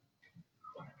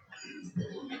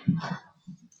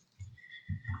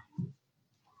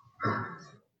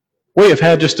We have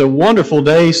had just a wonderful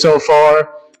day so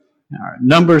far. Our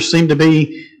numbers seem to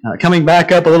be coming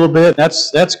back up a little bit.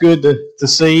 That's good to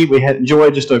see. We had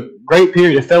enjoyed just a great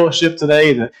period of fellowship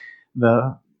today.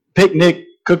 The picnic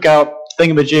cookout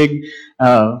thingamajig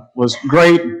was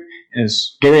great.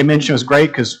 As Gary mentioned, it was great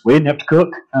because we didn't have to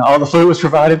cook. All the food was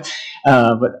provided.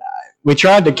 But we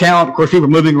tried to count. Of course, people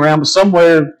were moving around, but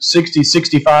somewhere 60,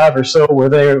 65 or so were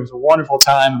there. It was a wonderful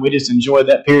time. We just enjoyed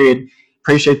that period.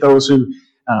 Appreciate those who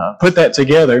put that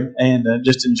together and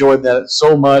just enjoyed that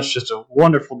so much. Just a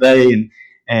wonderful day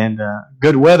and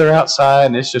good weather outside.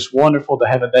 And it's just wonderful to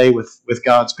have a day with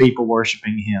God's people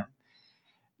worshiping Him.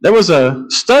 There was a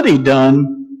study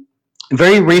done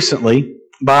very recently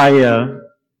by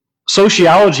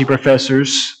sociology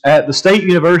professors at the State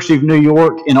University of New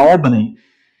York in Albany.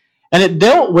 And it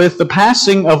dealt with the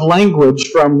passing of language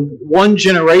from one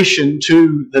generation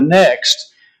to the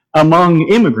next among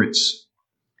immigrants.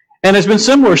 And there's been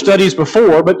similar studies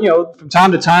before, but from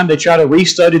time to time they try to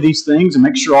restudy these things and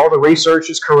make sure all the research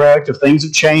is correct, if things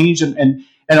have changed and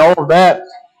all of that.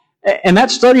 And that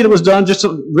study that was done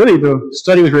the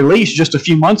study was released just a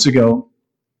few months ago.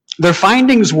 Their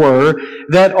findings were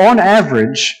that on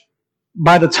average,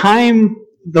 by the time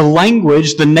the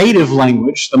language, the native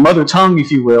language, the mother tongue,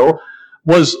 if you will,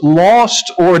 was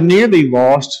lost or nearly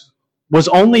lost, was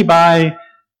only by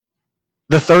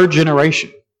the third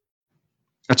generation.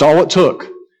 That's all it took.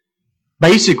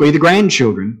 Basically, the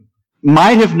grandchildren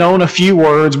might have known a few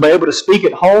words, be able to speak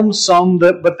at home some,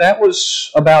 but that was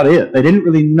about it. They didn't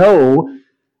really know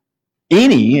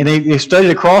any, and they studied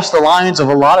across the lines of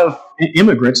a lot of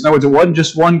immigrants. In other words, it wasn't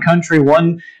just one country,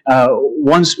 one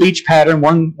speech pattern,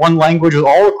 one language. It was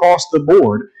all across the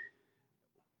board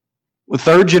with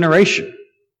third generation.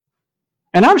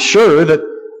 And I'm sure that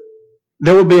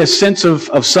there will be a sense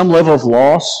of some level of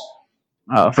loss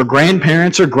for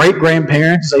grandparents or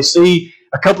great-grandparents. They see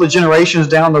a couple of generations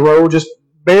down the road just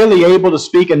barely able to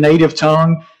speak a native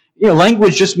tongue.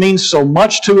 Language just means so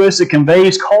much to us. It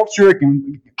conveys culture, it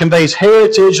conveys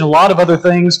heritage, and a lot of other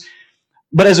things.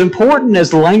 But as important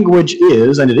as the language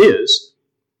is, and it is,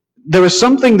 there is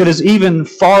something that is even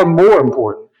far more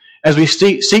important as we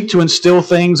seek to instill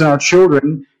things in our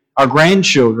children, our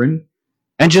grandchildren,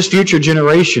 and just future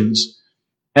generations.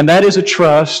 And that is a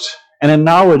trust and a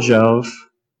knowledge of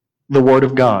the Word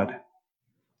of God.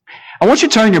 I want you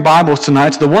to turn your Bibles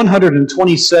tonight to the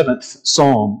 127th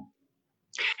Psalm.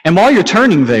 And while you're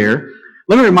turning there,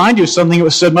 let me remind you of something that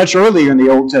was said much earlier in the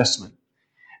Old Testament.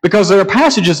 Because there are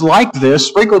passages like this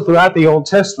sprinkled throughout the Old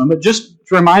Testament, but just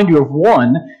to remind you of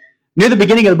one, near the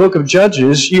beginning of the book of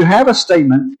Judges, you have a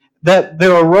statement that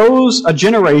there arose a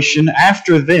generation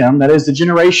after them, that is the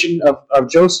generation of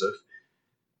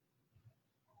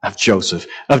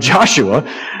Joshua,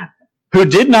 who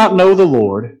did not know the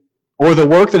Lord or the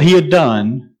work that He had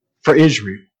done for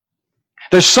Israel.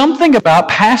 There's something about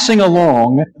passing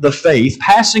along the faith,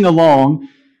 passing along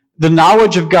the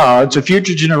knowledge of God to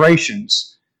future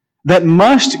generations that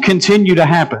must continue to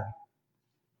happen.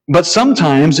 But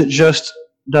sometimes it just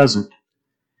doesn't.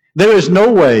 There is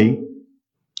no way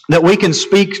that we can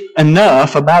speak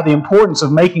enough about the importance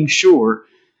of making sure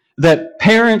that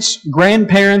parents,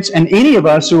 grandparents, and any of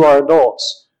us who are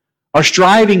adults are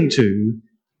striving to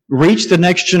reach the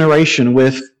next generation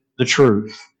with the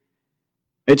truth.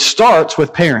 It starts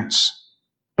with parents,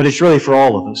 but it's really for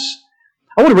all of us.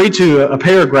 I want to read to you a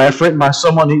paragraph written by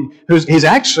someone who's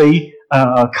actually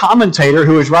a commentator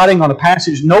who is writing on a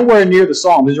passage nowhere near the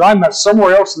Psalm. He's writing about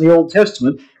somewhere else in the Old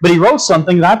Testament, but he wrote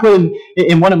something that I put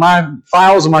in one of my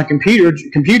files on my computer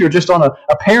just on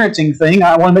a parenting thing.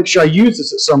 I want to make sure I use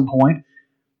this at some point.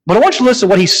 But I want you to listen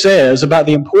to what he says about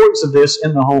the importance of this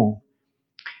in the home.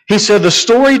 He said, the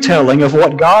storytelling of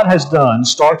what God has done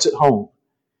starts at home,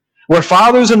 where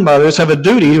fathers and mothers have a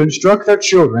duty to instruct their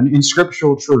children in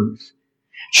scriptural truth.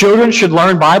 Children should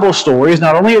learn Bible stories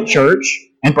not only at church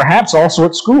and perhaps also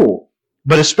at school,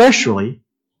 but especially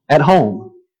at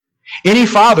home. Any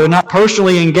father not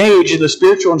personally engaged in the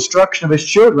spiritual instruction of his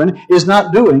children is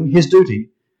not doing his duty.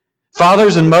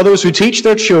 Fathers and mothers who teach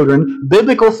their children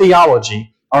biblical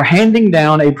theology are handing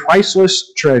down a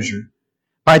priceless treasure.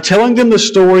 By telling them the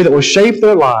story that will shape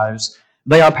their lives,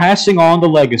 they are passing on the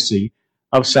legacy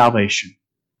of salvation.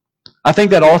 I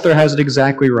think that author has it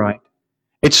exactly right.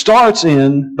 It starts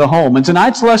in the home. And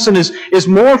tonight's lesson is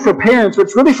more for parents, but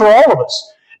it's really for all of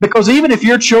us. Because even if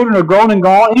your children are grown and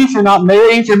gone, even if you're not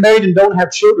married, if you're married and don't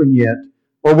have children yet,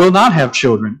 or will not have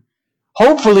children,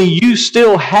 hopefully you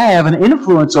still have an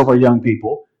influence over young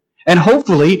people And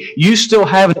hopefully you still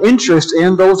have an interest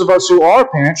in those of us who are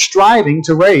parents striving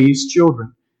to raise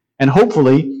children. And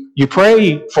hopefully you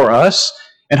pray for us,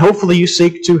 and hopefully you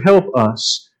seek to help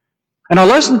us. And our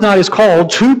lesson tonight is called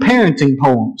Two Parenting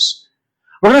Poems.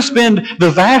 We're going to spend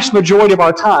the vast majority of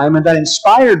our time in that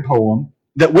inspired poem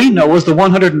that we know is the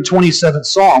 127th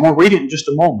Psalm. We'll read it in just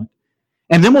a moment.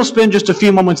 And then we'll spend just a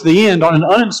few moments at the end on an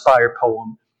uninspired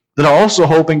poem that I also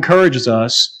hope encourages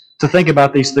us to think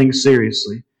about these things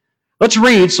seriously. Let's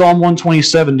read Psalm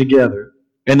 127 together,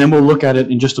 and then we'll look at it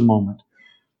in just a moment.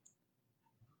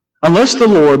 Unless the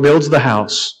Lord builds the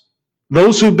house,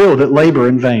 those who build it labor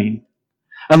in vain.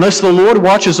 Unless the Lord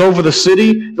watches over the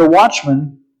city, the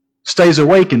watchman stays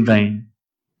awake in vain.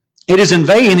 It is in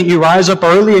vain that you rise up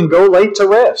early and go late to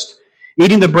rest,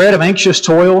 eating the bread of anxious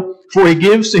toil, for he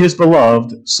gives to his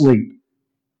beloved sleep.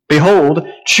 Behold,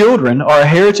 children are a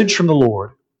heritage from the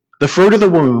Lord, the fruit of the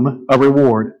womb a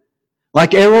reward.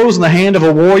 Like arrows in the hand of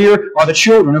a warrior are the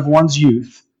children of one's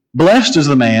youth. Blessed is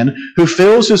the man who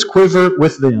fills his quiver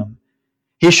with them.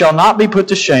 He shall not be put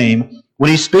to shame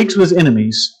when he speaks with his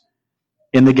enemies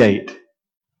in the gate.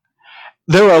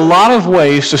 There are a lot of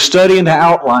ways to study and to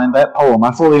outline that poem.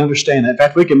 I fully understand that. In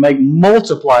fact, we can make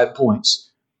multiplied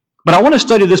points. But I want to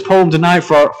study this poem tonight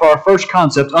for our first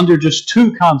concept under just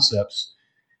two concepts: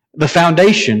 the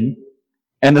foundation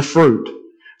and the fruit.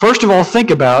 First of all, think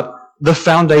about the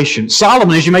foundation.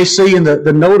 Solomon, as you may see in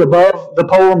the note above the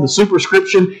poem, the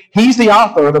superscription, he's the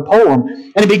author of the poem.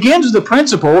 And it begins with the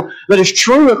principle that is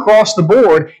true across the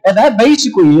board, and that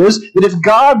basically is that if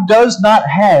God does not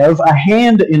have a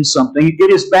hand in something,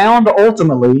 it is bound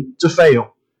ultimately to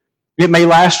fail. It may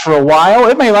last for a while,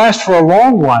 it may last for a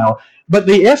long while, but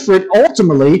the effort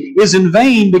ultimately is in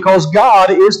vain because God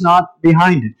is not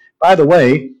behind it. By the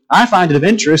way, I find it of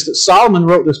interest that Solomon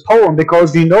wrote this poem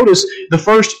because if you notice the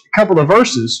first couple of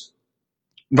verses,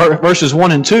 verses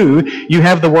 1 and 2, you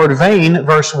have the word vain,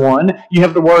 verse 1. You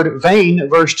have the word vain,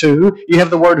 verse 2. You have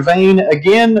the word vain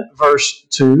again, verse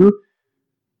 2.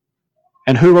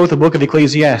 And who wrote the book of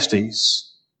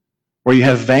Ecclesiastes? Where you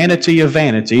have vanity of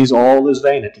vanities, all is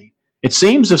vanity. It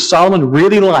seems as if Solomon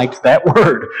really liked that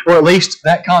word, or at least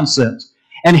that concept.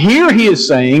 And here he is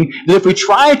saying that if we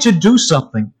try to do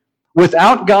something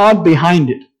without God behind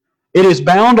it, it is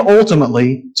bound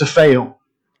ultimately to fail.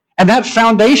 And that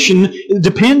foundation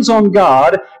depends on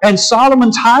God, and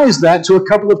Solomon ties that to a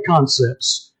couple of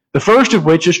concepts. The first of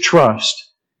which is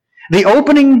trust. The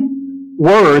opening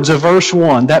words of verse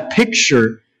 1, that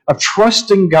picture of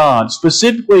trusting God,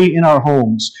 specifically in our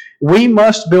homes. We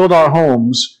must build our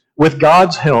homes with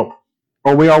God's help,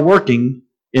 or we are working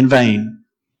in vain.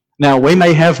 Now, we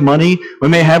may have money, we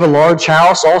may have a large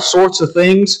house, all sorts of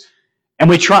things, and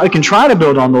we can try to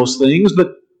build on those things,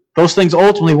 but those things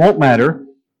ultimately won't matter,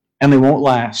 and they won't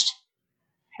last.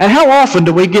 And how often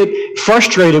do we get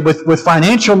frustrated with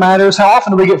financial matters? How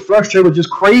often do we get frustrated with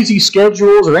just crazy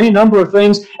schedules or any number of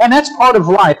things? And that's part of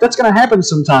life. That's going to happen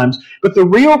sometimes. But the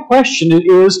real question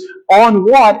is, on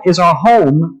what is our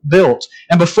home built?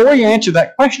 And before you answer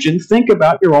that question, think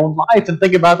about your own life and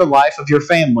think about the life of your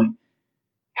family.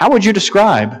 How would you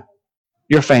describe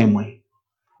your family?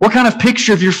 What kind of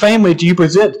picture of your family do you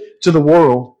present to the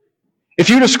world? If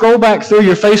you were to scroll back through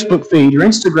your Facebook feed, your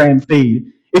Instagram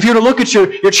feed, if you were to look at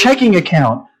your checking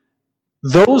account,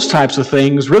 those types of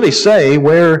things really say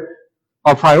where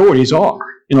our priorities are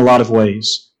in a lot of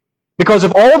ways. Because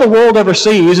if all the world ever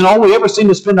sees and all we ever seem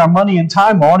to spend our money and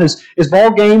time on is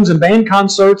ball games and band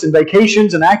concerts and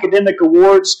vacations and academic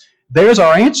awards, there's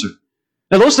our answer.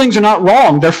 Now, those things are not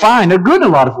wrong. They're fine. They're good in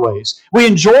a lot of ways. We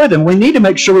enjoy them. We need to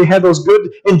make sure we have those good,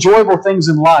 enjoyable things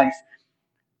in life.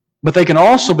 But they can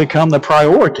also become the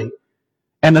priority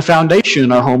and the foundation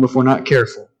in our home if we're not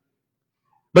careful.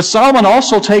 But Solomon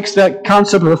also takes that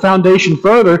concept of the foundation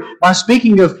further by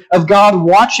speaking of God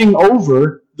watching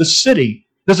over the city.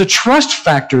 There's a trust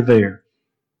factor there.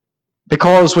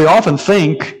 Because we often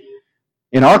think,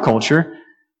 in our culture,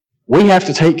 we have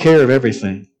to take care of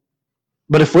everything.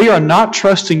 But if we are not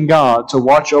trusting God to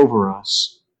watch over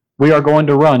us, we are going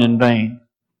to run in vain.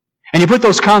 And you put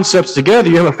those concepts together,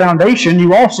 you have a foundation,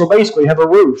 you also basically have a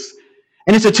roof.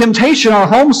 And it's a temptation in our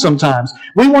homes sometimes.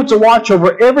 We want to watch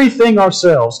over everything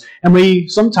ourselves, and we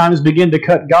sometimes begin to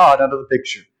cut God out of the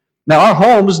picture. Now, our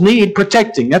homes need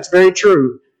protecting. That's very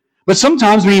true. But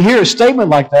sometimes when you hear a statement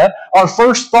like that, our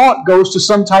first thought goes to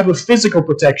some type of physical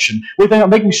protection. We think of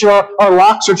making sure our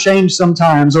locks are changed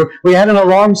sometimes, or we add an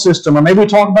alarm system, or maybe we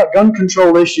talk about gun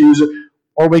control issues,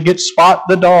 or we get Spot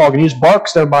the dog and he just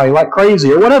barks at everybody like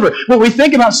crazy, or whatever. But we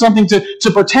think about something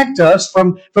to protect us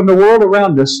from the world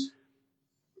around us.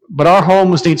 But our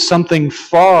homes need something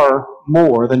far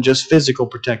more than just physical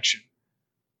protection.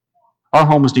 Our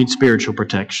homes need spiritual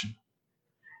protection.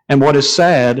 And what is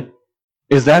sad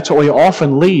is that's what we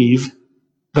often leave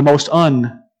the most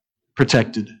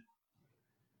unprotected.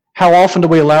 How often do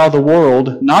we allow the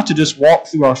world not to just walk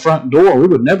through our front door? We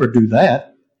would never do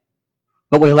that.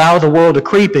 But we allow the world to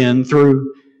creep in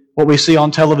through what we see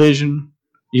on television,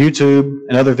 YouTube,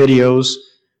 and other videos.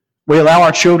 We allow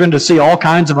our children to see all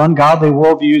kinds of ungodly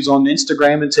worldviews on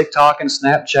Instagram and TikTok and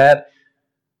Snapchat.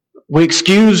 We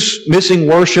excuse missing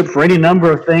worship for any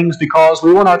number of things because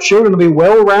we want our children to be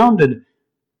well-rounded.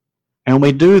 And when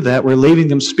we do that, we're leaving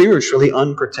them spiritually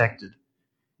unprotected.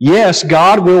 Yes,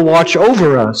 God will watch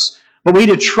over us, but we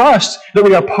need to trust that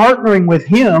we are partnering with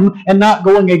Him and not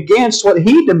going against what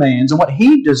He demands and what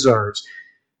He deserves.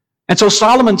 And so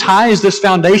Solomon ties this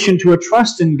foundation to a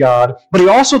trust in God, but he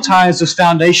also ties this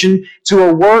foundation to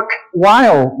a work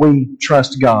while we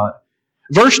trust God.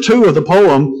 Verse 2 of the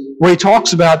poem, where he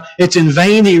talks about, it's in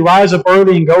vain that you rise up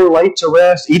early and go late to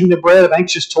rest, eating the bread of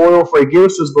anxious toil, for he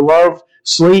gives to his beloved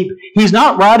sleep. He's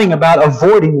not writing about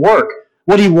avoiding work.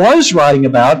 What he was writing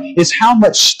about is how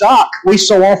much stock we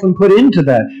so often put into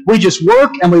that. We just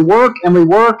work and we work and we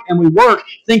work and we work,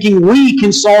 thinking we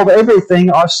can solve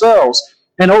everything ourselves.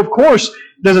 And of course,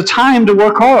 there's a time to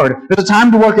work hard. There's a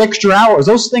time to work extra hours.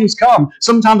 Those things come.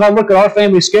 Sometimes I look at our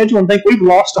family schedule and think we've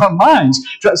lost our minds,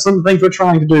 some of the things we're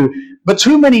trying to do. But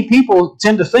too many people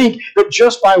tend to think that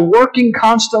just by working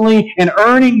constantly and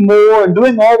earning more and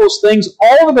doing all those things,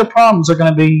 all of their problems are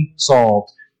going to be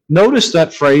solved. Notice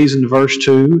that phrase in verse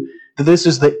 2, that this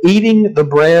is the eating the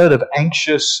bread of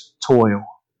anxious toil.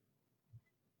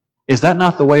 Is that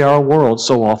not the way our world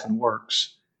so often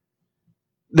works?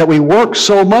 That we work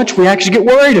so much we actually get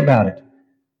worried about it.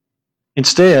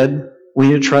 Instead, we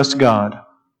need to trust God.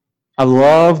 I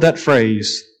love that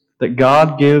phrase, that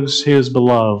God gives His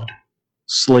beloved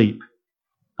sleep.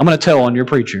 I'm going to tell on your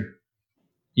preacher.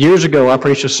 Years ago, I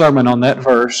preached a sermon on that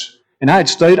verse, and I'd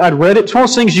read it. It's one of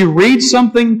those things, you read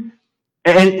something,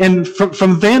 and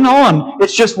from then on,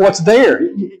 it's just what's there.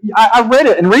 I read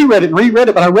it and reread it and reread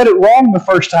it, but I read it wrong the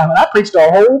first time, and I preached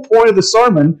the whole point of the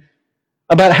sermon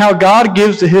about how God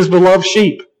gives to His beloved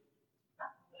sheep.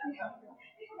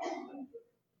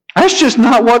 That's just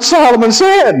not what Solomon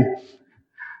said.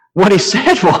 What he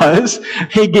said was,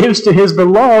 He gives to His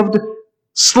beloved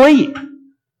sleep.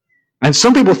 And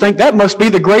some people think that must be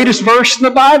the greatest verse in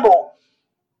the Bible.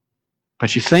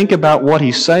 But you think about what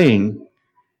he's saying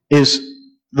is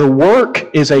the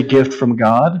work is a gift from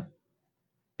God,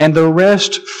 and the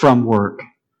rest from work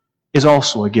is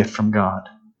also a gift from God.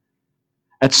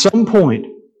 At some point,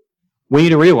 we need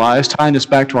to realize, tying this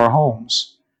back to our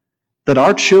homes, that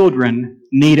our children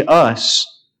need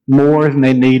us more than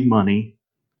they need money.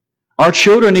 Our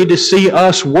children need to see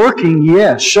us working,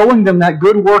 yes, showing them that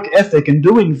good work ethic and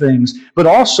doing things, but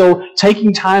also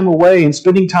taking time away and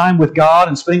spending time with God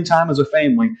and spending time as a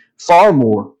family, far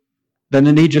more than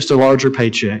they need just a larger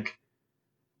paycheck.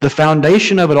 The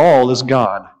foundation of it all is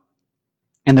God.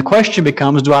 And the question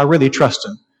becomes, do I really trust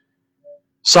Him?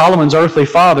 Solomon's earthly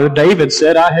father, David,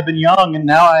 said, I have been young and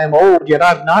now I am old, yet I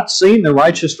have not seen the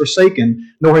righteous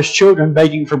forsaken, nor his children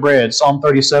begging for bread. Psalm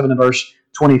 37 and verse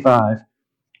 25.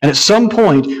 And at some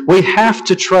point, we have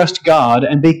to trust God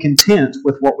and be content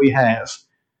with what we have.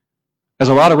 There's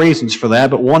a lot of reasons for that,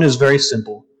 but one is very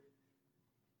simple.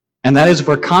 And that is, if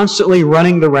we're constantly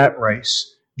running the rat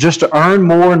race just to earn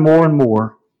more and more and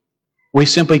more, we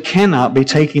simply cannot be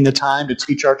taking the time to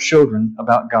teach our children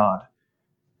about God.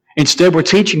 Instead, we're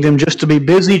teaching them just to be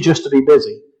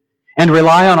busy, and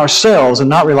rely on ourselves and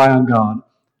not rely on God.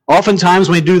 Oftentimes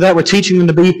when we do that, we're teaching them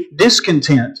to be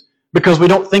discontent because we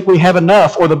don't think we have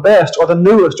enough or the best or the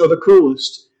newest or the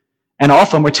coolest. And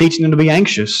often we're teaching them to be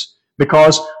anxious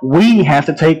because we have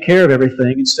to take care of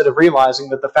everything instead of realizing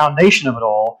that the foundation of it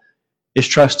all is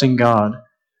trusting God.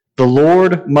 The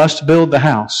Lord must build the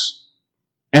house,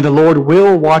 and the Lord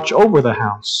will watch over the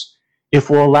house if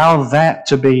we'll allow that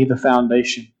to be the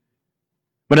foundation.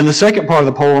 But in the second part of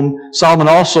the poem, Solomon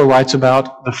also writes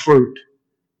about the fruit.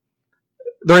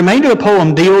 The remainder of the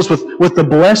poem deals with the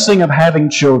blessing of having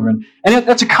children. And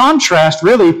that's a contrast,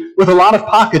 really, with a lot of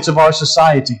pockets of our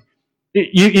society.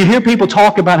 You hear people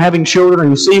talk about having children, or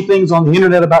you see things on the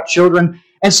internet about children,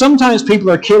 and sometimes people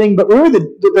are kidding, but really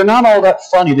they're not all that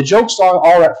funny. The jokes aren't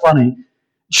all that funny.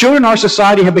 Children in our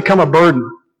society have become a burden.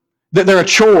 They're a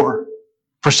chore.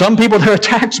 For some people, they're a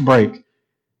tax break.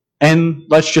 And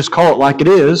let's just call it like it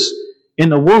is. In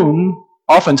the womb,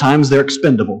 oftentimes they're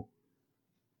expendable.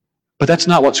 But that's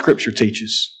not what Scripture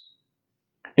teaches.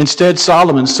 Instead,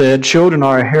 Solomon said, children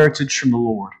are a heritage from the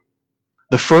Lord.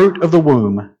 The fruit of the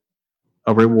womb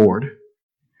a reward.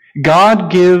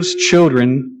 God gives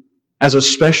children as a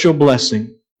special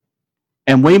blessing,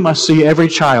 and we must see every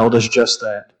child as just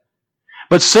that.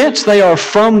 But since they are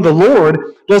from the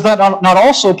Lord, does that not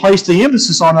also place the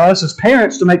emphasis on us as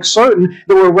parents to make certain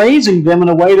that we're raising them in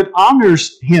a way that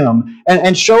honors Him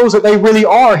and shows that they really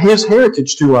are His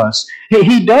heritage to us?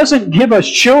 He doesn't give us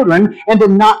children and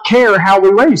then not care how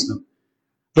we raise them.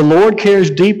 The Lord cares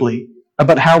deeply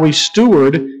about how we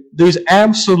steward these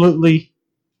absolutely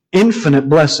infinite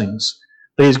blessings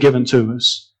that He's given to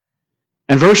us.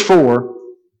 And verse 4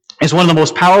 is one of the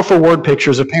most powerful word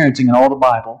pictures of parenting in all the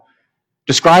Bible,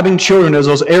 describing children as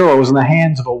those arrows in the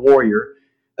hands of a warrior.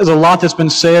 There's a lot that's been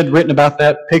said, written about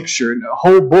that picture,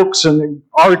 whole books and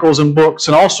articles and books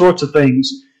and all sorts of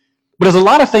things. But there's a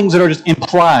lot of things that are just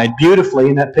implied beautifully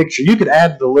in that picture. You could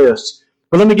add to the list,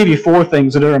 but let me give you 4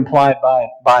 things that are implied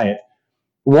by it.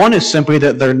 One is simply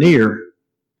that they're near.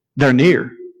 They're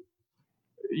near.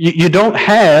 You don't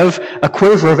have a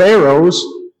quiver of arrows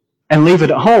and leave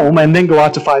it at home and then go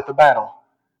out to fight the battle.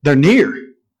 They're near.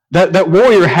 That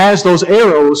warrior has those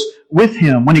arrows with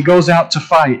him when he goes out to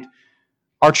fight.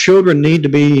 Our children need to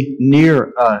be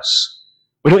near us.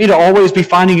 We don't need to always be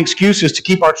finding excuses to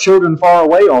keep our children far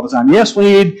away all the time. Yes, we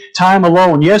need time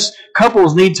alone. Yes,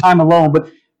 couples need time alone, but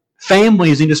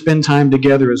families need to spend time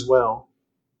together as well.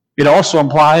 It also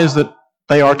implies that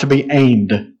they are to be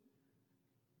aimed.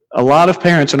 A lot of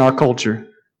parents in our culture,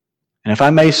 and if I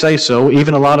may say so,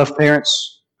 even a lot of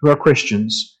parents who are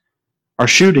Christians, are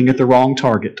shooting at the wrong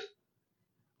target,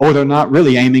 or they're not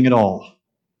really aiming at all.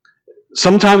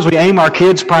 Sometimes we aim our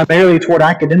kids primarily toward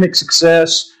academic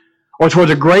success, or toward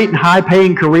a great and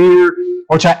high-paying career,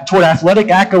 or toward athletic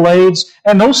accolades,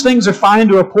 and those things are fine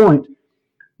to a point.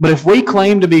 But if we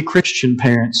claim to be Christian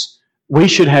parents, we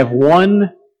should have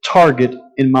one target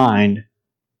in mind,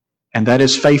 and that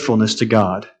is faithfulness to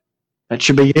God. That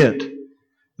should be it.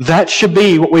 That should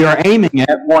be what we are aiming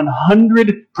at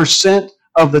 100%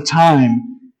 of the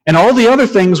time. And all the other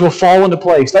things will fall into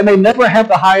place. They may never have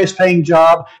the highest paying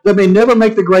job. They may never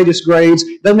make the greatest grades.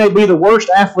 They may be the worst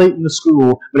athlete in the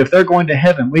school. But if they're going to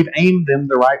heaven, we've aimed them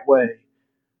the right way.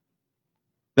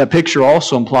 That picture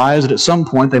also implies that at some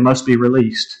point they must be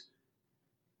released.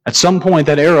 At some point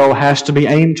that arrow has to be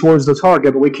aimed towards the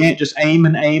target, but we can't just aim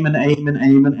and aim and aim and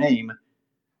aim and aim.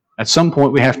 At some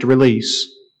point we have to release.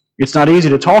 It's not easy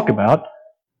to talk about,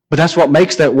 but that's what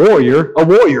makes that warrior a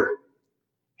warrior.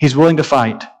 He's willing to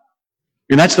fight.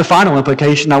 And that's the final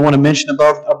implication I want to mention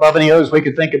above any others we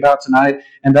could think about tonight,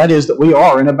 and that is that we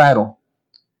are in a battle.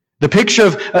 The picture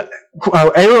of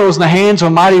arrows in the hands of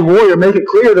a mighty warrior make it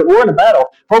clear that we're in a battle.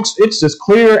 Folks, it's as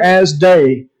clear as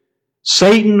day.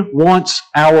 Satan wants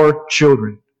our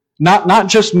children. Not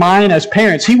just mine as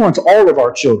parents. He wants all of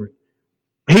our children.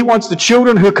 He wants the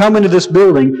children who come into this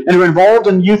building and who are involved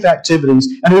in youth activities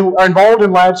and who are involved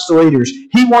in Lads to Leaders.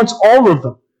 He wants all of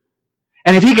them.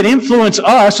 And if he can influence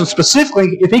us, and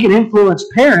specifically if he can influence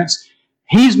parents,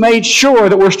 he's made sure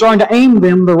that we're starting to aim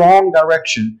them the wrong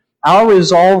direction. Our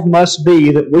resolve must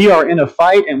be that we are in a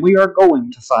fight and we are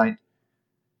going to fight.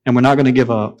 And we're not going to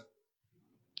give up.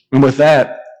 And with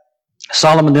that,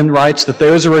 Solomon then writes that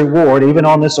there is a reward even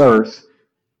on this earth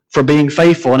for being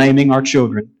faithful and aiming our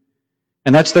children.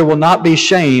 And that's there will not be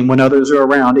shame when others are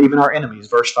around, even our enemies,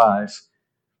 verse 5.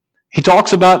 He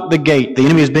talks about the gate, the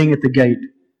enemies being at the gate.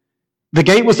 The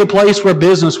gate was the place where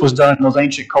business was done in those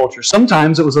ancient cultures.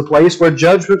 Sometimes it was a place where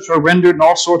judgments were rendered and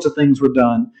all sorts of things were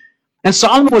done. And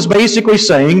Solomon was basically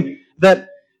saying that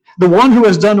the one who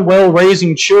has done well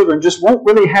raising children just won't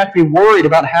really have to be worried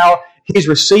about how he's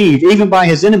received, even by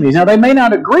his enemies. Now, they may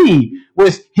not agree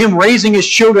with him raising his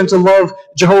children to love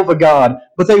Jehovah God,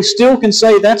 but they still can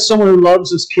say that's someone who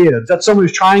loves his kids. That's someone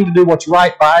who's trying to do what's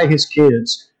right by his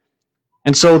kids.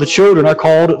 And so the children are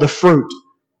called the fruit.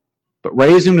 But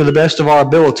raising to the best of our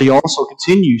ability also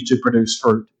continues to produce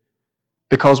fruit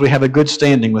because we have a good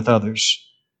standing with others.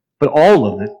 But all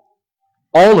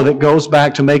of it goes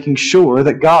back to making sure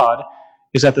that God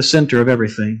is at the center of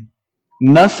everything.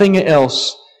 Nothing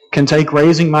else can take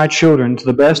raising my children to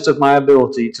the best of my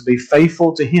ability to be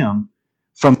faithful to Him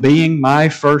from being my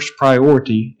first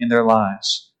priority in their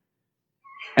lives.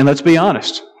 And let's be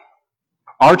honest,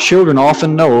 our children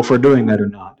often know if we're doing that or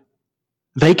not.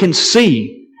 They can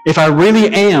see if I really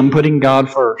am putting God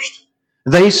first.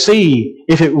 They see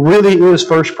if it really is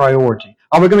first priority.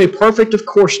 Are we going to be perfect? Of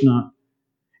course not.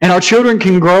 And our children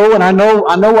can grow, and I know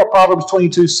what Proverbs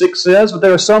 22:6 says, but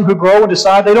there are some who grow and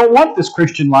decide they don't want this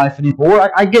Christian life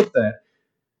anymore. I get that.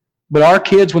 But our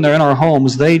kids, when they're in our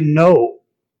homes, they know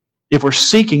if we're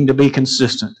seeking to be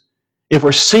consistent, if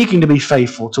we're seeking to be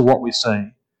faithful to what we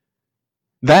say.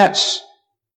 That's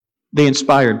the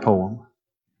inspired poem.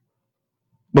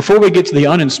 Before we get to the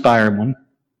uninspired one,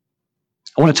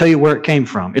 I want to tell you where it came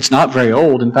from. It's not very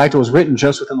old. In fact, it was written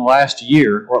just within the last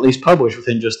year, or at least published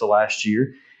within just the last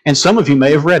year. And some of you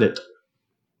may have read it,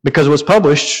 because it was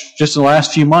published just in the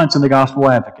last few months in the Gospel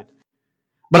Advocate.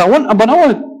 But I want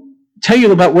to tell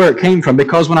you about where it came from,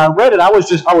 because when I read it, I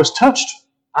was touched.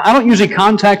 I don't usually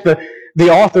contact the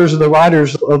authors or the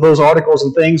writers of those articles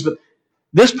and things, but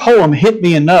this poem hit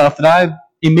me enough that I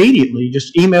immediately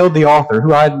just emailed the author,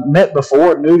 who I'd met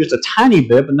before, knew just a tiny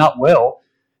bit, but not well,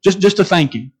 just to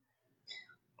thank him.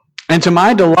 And to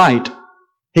my delight,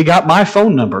 he got my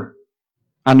phone number.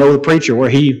 I know the preacher where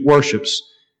he worships.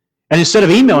 And instead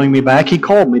of emailing me back, he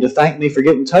called me to thank me for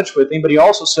getting in touch with him, but he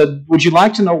also said, "Would you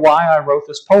like to know why I wrote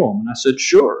this poem?" And I said,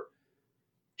 "Sure."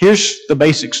 Here's the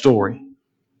basic story.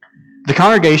 The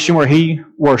congregation where he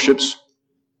worships,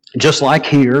 just like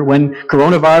here, when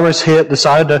coronavirus hit,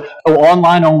 decided to go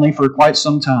online only for quite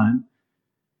some time.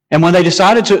 And when they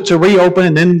decided to reopen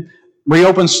and then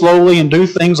reopen slowly and do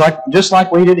things just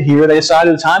like we did here, they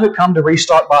decided the time had come to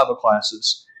restart Bible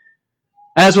classes.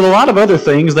 As with a lot of other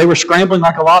things, they were scrambling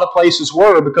like a lot of places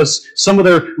were, because some of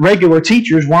their regular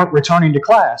teachers weren't returning to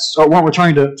class, or weren't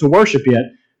returning to worship yet.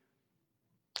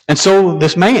 And so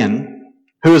this man,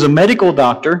 who is a medical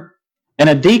doctor and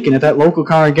a deacon at that local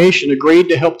congregation, agreed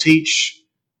to help teach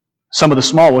some of the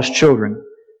smallest children.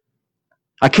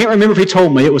 I can't remember if he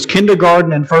told me it was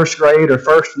kindergarten and first grade or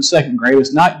first and second grade.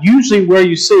 It's not usually where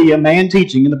you see a man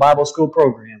teaching in the Bible school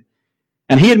program.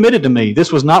 And he admitted to me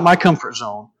this was not my comfort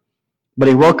zone. But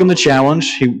he welcomed the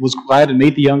challenge. He was glad to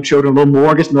meet the young children a little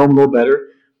more, get to know them a little better.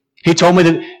 He told me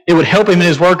that it would help him in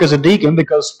his work as a deacon,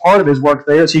 because part of his work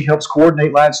there is he helps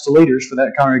coordinate lads to leaders for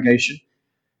that congregation.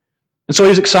 And so he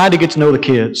was excited to get to know the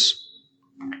kids.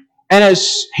 And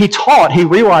as he taught, he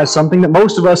realized something that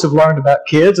most of us have learned about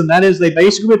kids, and that is they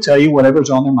basically would tell you whatever's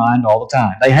on their mind all the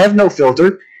time. They have no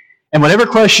filter, and whatever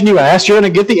question you ask, you're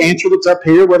going to get the answer that's up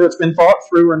here, whether it's been thought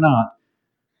through or not.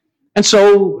 And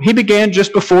so he began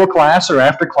just before class or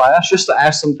after class just to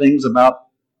ask them things about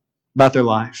their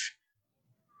life.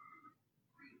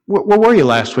 Where were you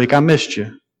last week? I missed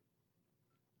you.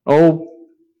 Oh,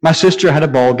 my sister had a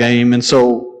ball game, and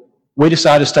so we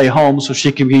decided to stay home so she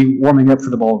could be warming up for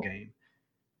the ball game.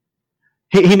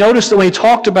 He noticed that when he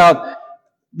talked about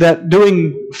that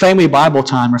doing family Bible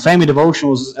time or family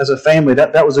devotionals as a family,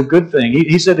 that was a good thing.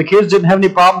 He said the kids didn't have any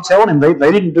problem telling him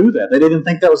they didn't do that. They didn't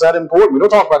think that was that important. We don't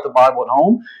talk about the Bible at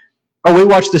home. Or we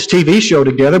watch this TV show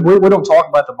together, but we don't talk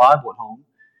about the Bible at home.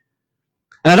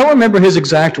 And I don't remember his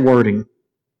exact wording,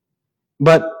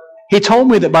 but he told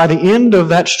me that by the end of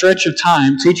that stretch of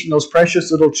time teaching those precious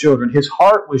little children, his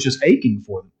heart was just aching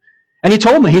for them. And he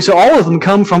told me, he said, all of them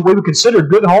come from what we would consider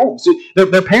good homes.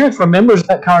 Their parents were members of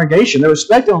that congregation. They're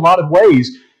respected in a lot of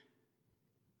ways.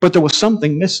 But there was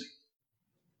something missing.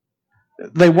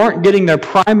 They weren't getting their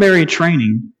primary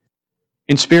training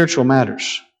in spiritual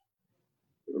matters.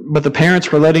 But the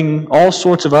parents were letting all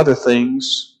sorts of other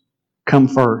things come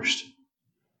first.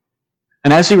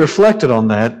 And as he reflected on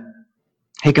that,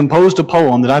 he composed a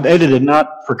poem that I've edited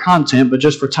not for content, but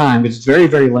just for time, because it's very,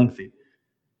 very lengthy.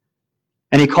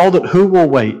 And he called it Who Will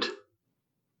Wait?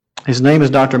 His name is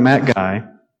Dr. Matt Guy,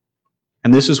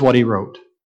 and this is what he wrote.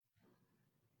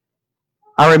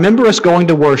 I remember us going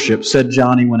to worship, said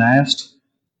Johnny when asked,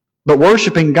 but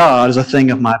worshiping God is a thing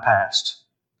of my past.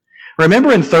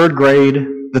 Remember in third grade,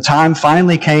 the time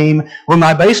finally came when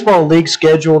my baseball league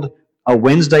scheduled a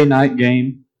Wednesday night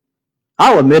game?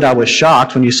 I'll admit I was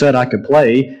shocked when you said I could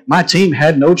play. My team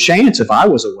had no chance if I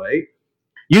was away.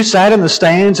 You sat in the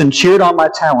stands and cheered on my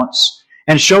talents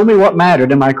and showed me what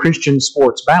mattered in my Christian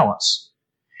sports balance.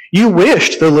 You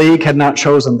wished the league had not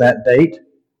chosen that date,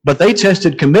 but they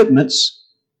tested commitments,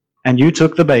 and you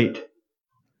took the bait.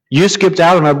 You skipped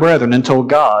out on our brethren and told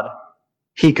God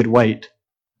He could wait.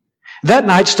 That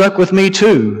night stuck with me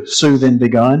too, Sue then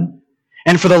begun,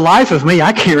 and for the life of me,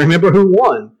 I can't remember who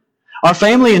won. Our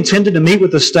family intended to meet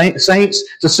with the saints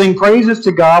to sing praises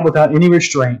to God without any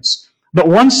restraints. But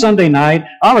one Sunday night,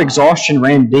 our exhaustion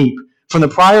ran deep from the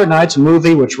prior night's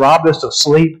movie which robbed us of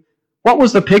sleep. What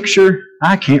was the picture?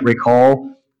 I can't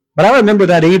recall. But I remember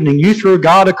that evening you threw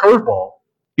God a curveball.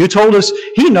 You told us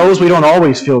He knows we don't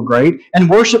always feel great, and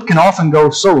worship can often go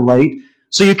so late.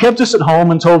 So you kept us at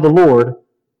home and told the Lord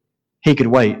He could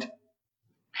wait.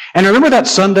 And remember that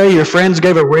Sunday your friends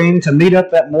gave a ring to meet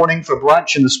up that morning for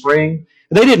brunch in the spring?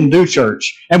 They didn't do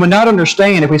church and would not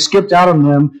understand if we skipped out on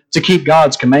them to keep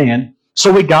God's command.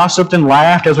 So we gossiped and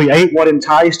laughed as we ate what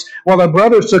enticed, while our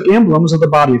brothers took emblems of the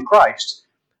body of Christ.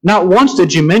 Not once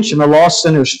did you mention the lost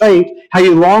sinner's fate, how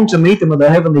you longed to meet them at the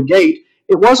heavenly gate.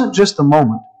 It wasn't just the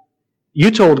moment.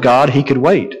 You told God He could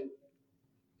wait.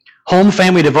 Home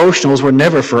family devotionals were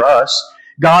never for us.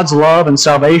 God's love and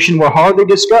salvation were hardly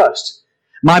discussed.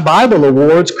 My Bible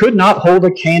awards could not hold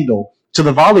a candle to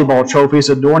the volleyball trophies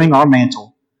adorning our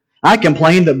mantle. I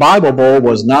complained that Bible Bowl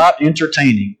was not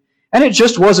entertaining, and it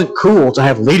just wasn't cool to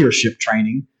have leadership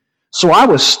training. So I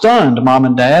was stunned, Mom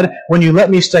and Dad, when you let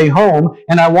me stay home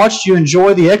and I watched you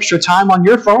enjoy the extra time on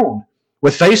your phone.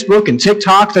 With Facebook and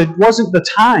TikTok, there wasn't the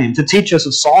time to teach us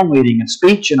of song leading and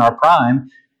speech in our prime.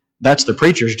 That's the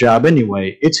preacher's job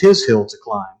anyway. It's his hill to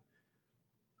climb.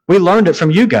 We learned it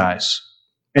from you guys,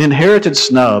 an inherited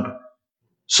snub.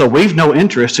 So we've no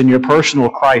interest in your personal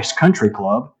Christ country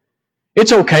club.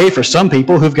 It's okay for some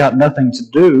people who've got nothing to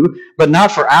do, but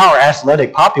not for our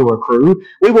athletic popular crew.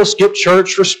 We will skip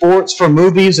church for sports, for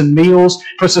movies and meals,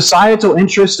 for societal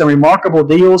interests and remarkable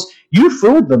deals. You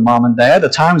fooled them, Mom and Dad, the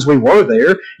times we were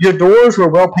there. Your doors were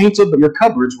well painted, but your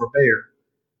cupboards were bare.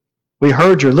 We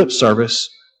heard your lip service,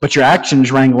 but your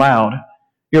actions rang loud.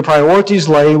 Your priorities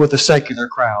lay with the secular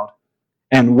crowd,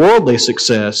 and worldly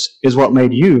success is what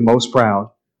made you most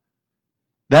proud.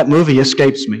 That movie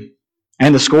escapes me,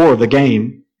 and the score of the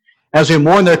game, as we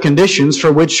mourn their conditions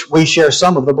for which we share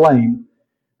some of the blame.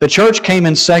 The church came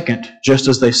in second, just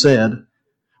as they said.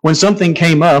 When something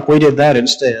came up, we did that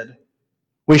instead.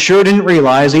 We sure didn't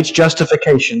realize each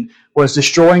justification was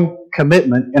destroying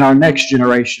commitment in our next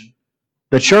generation.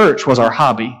 The church was our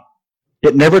hobby.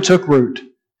 It never took root.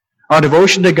 Our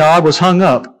devotion to God was hung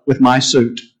up with my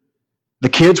suit. The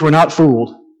kids were not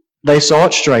fooled. They saw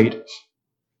it straight.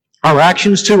 Our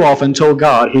actions too often told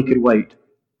God He could wait.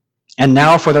 And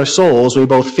now for their souls we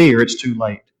both fear it's too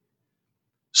late.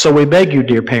 So we beg you,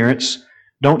 dear parents,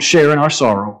 don't share in our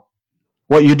sorrow.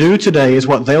 What you do today is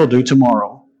what they'll do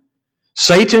tomorrow.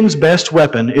 Satan's best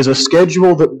weapon is a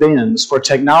schedule that bends for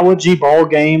technology, ball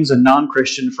games, and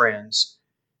non-Christian friends.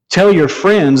 Tell your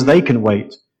friends they can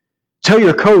wait. Tell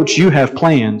your coach you have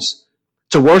plans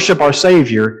to worship our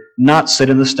Savior, not sit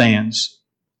in the stands.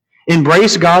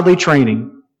 Embrace godly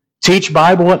training. Teach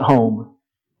Bible at home.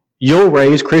 You'll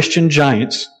raise Christian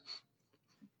giants.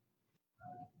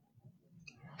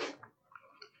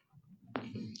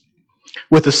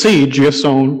 With the seeds you have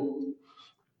sown.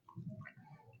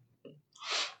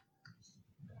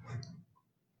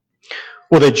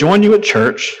 Will they join you at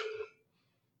church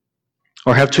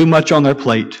or have too much on their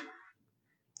plate?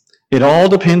 It all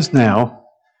depends now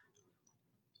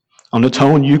on the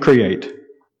tone you create.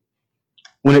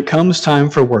 When it comes time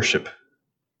for worship,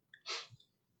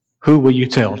 who will you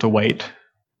tell to wait?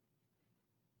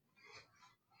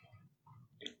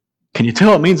 Can you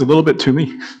tell it means a little bit to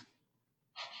me?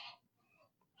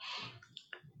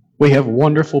 We have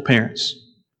wonderful parents.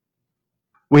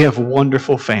 We have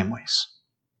wonderful families.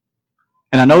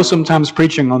 And I know sometimes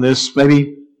preaching on this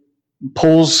maybe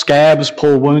pulls scabs,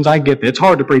 pull wounds. I get that. It's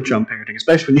hard to preach on parenting,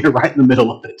 especially when you're right in the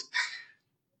middle of it.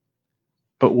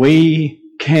 But we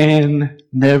can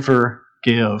never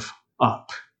give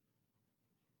up.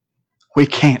 We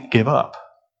can't give up.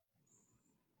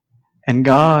 And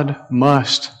God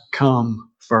must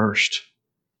come first.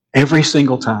 Every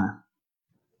single time.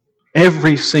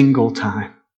 Every single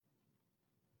time.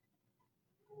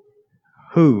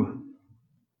 Who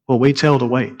will we tell to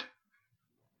wait?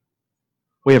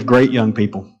 We have great young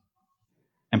people.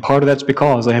 And part of that's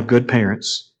because they have good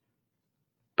parents.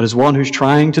 But as one who's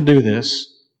trying to do this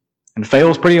and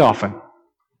fails pretty often,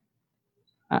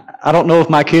 I don't know if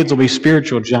my kids will be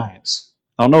spiritual giants.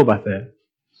 I don't know about that.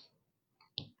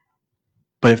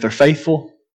 But if they're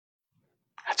faithful,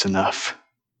 that's enough.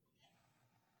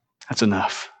 That's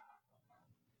enough.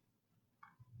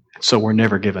 So we're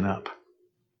never giving up.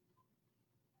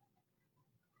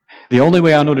 The only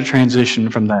way I know to transition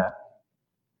from that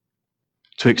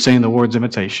to extending the Lord's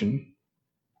invitation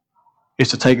is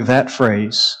to take that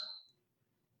phrase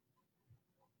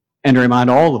and to remind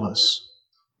all of us,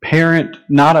 parent,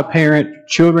 not a parent,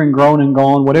 children grown and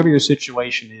gone, whatever your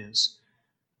situation is,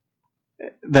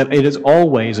 that it is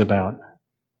always about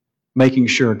making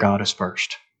sure God is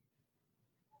first.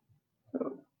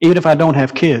 Even if I don't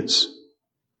have kids,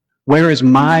 where is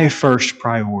my first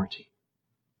priority?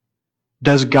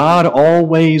 Does God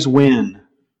always win?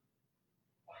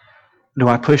 Do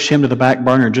I push Him to the back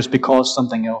burner just because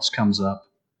something else comes up?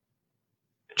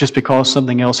 Just because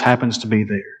something else happens to be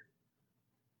there?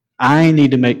 I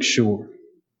need to make sure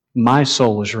my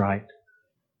soul is right.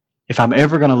 If I'm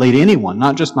ever going to lead anyone,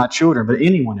 not just my children, but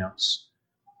anyone else,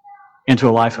 into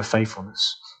a life of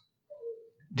faithfulness.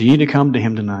 Do you need to come to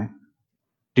Him tonight?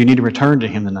 Do you need to return to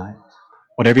Him tonight?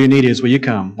 Whatever your need is, will you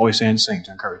come, voice and sing,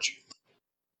 to encourage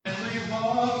you?